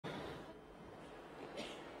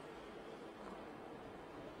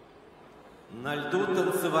На льду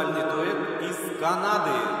танцевальный дуэт из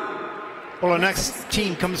Канады. Well, our next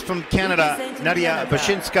team comes from Canada. Nadiia,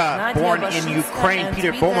 BASHYNSKA, born in Ukraine.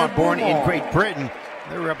 Peter Beaumont, born in Great Britain.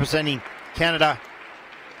 They're representing Canada.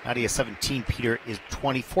 Nadiia 17, Peter is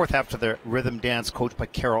 24th after the rhythm dance, coached by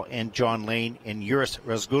Carol and John Lane. And Yuris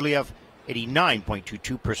Razguliev,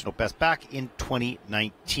 89.22 personal best back in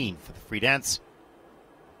 2019 for the free dance.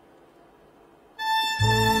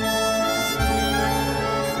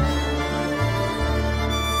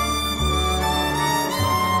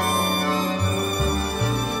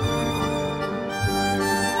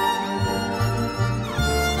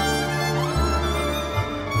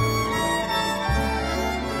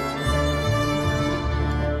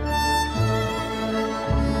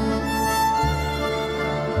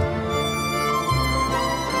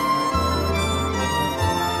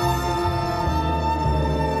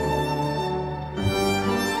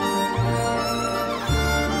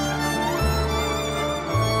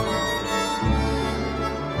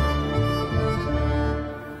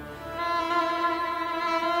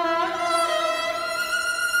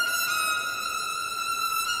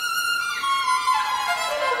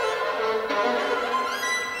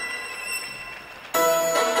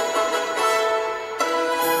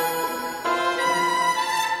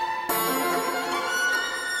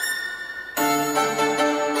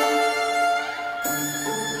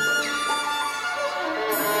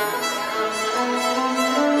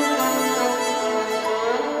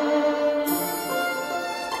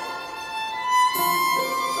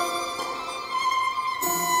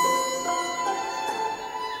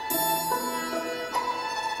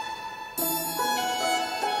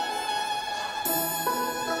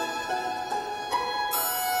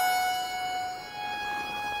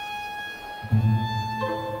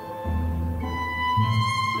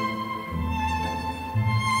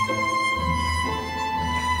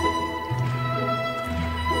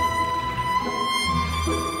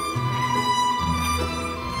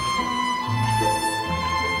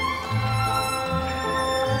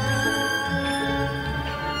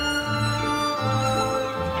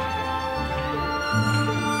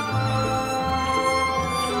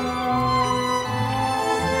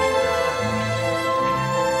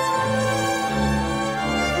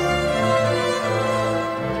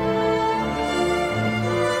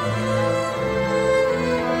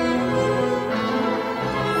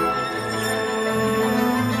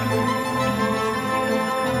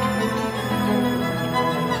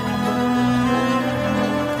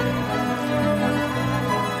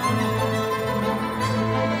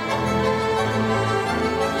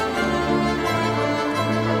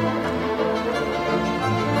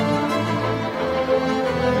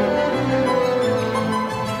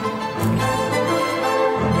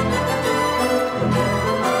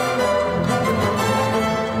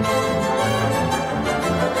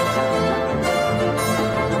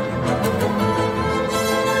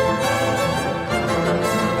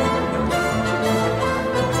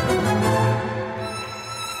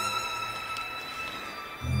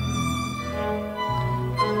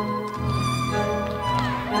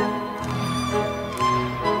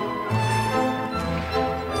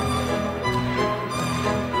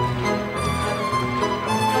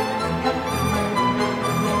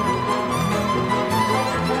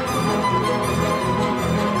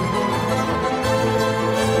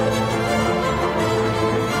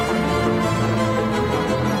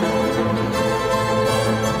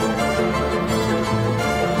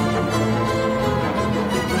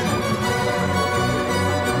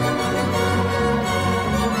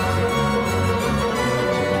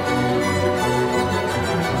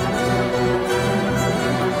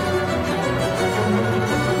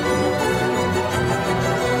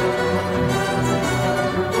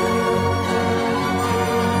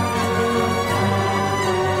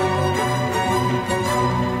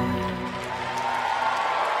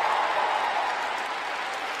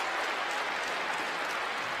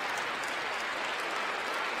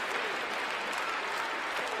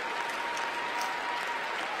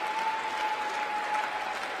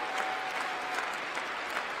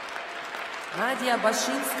 Nadiia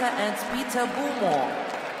BASHYNSKA and Peter Beaumont.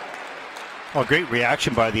 Well, great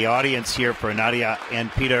reaction by the audience here for Nadiia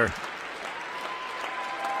and Peter.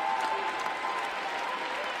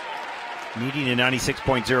 Needing a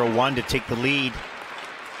 96.01 to take the lead.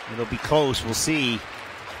 It'll be close, we'll see.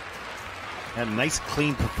 Had a nice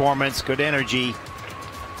clean performance, good energy.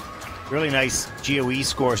 Really nice GOE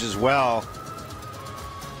scores as well.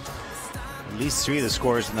 At least 3 of the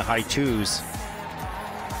scores in the high 2s.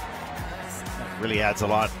 That really adds a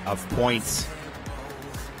lot of points.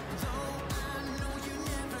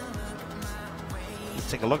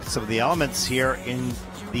 take a look at some of the elements here in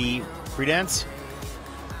the free dance.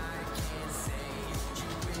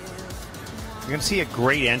 You're going to see a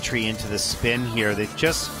great entry into the spin here. They've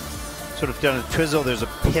just sort of done a twizzle. There's a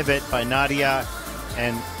pivot by Nadiia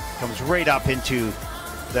and comes right up into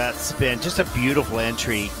that spin. Just a beautiful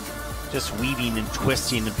entry. Just weaving and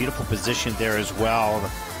twisting. A beautiful position there as well.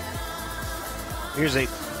 Here's a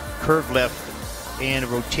curve lift and a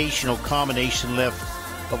rotational combination lift.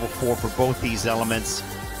 Level 4 for both these elements.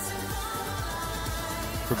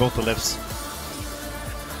 For both the lifts.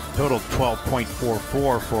 Total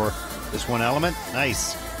 12.44 for this one element.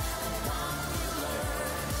 Nice.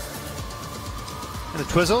 And the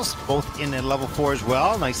twizzles, both in a level 4 as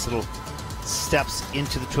well. Nice little steps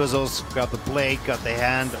into the twizzles. Got the blade, got the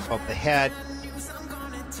hand above the head.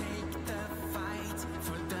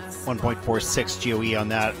 1.46 GOE on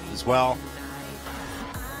that as well.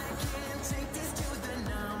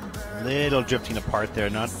 Little drifting apart there,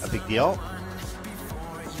 not a big deal.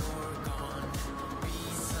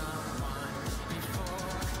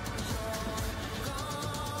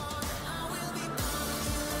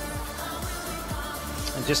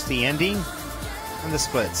 And just the ending and the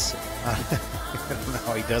splits. I don't know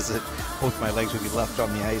how he does it. Both my legs would be left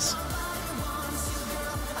on the ice.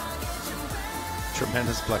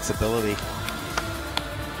 Tremendous flexibility.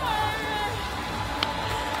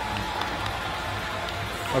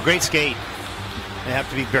 A great skate. They have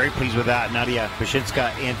to be very pleased with that. Nadiia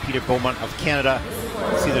BASHYNSKA and Peter Beaumont of Canada.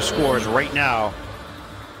 See their scores right now.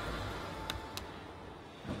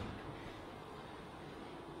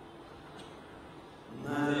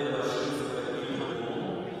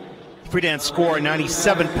 Free dance score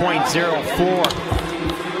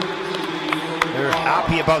 97.04. They're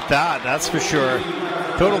happy about that, that's for sure.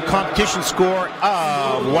 Total competition score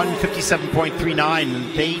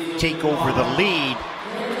 157.39. They take over the lead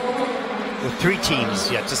with 3 teams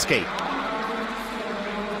yet to skate.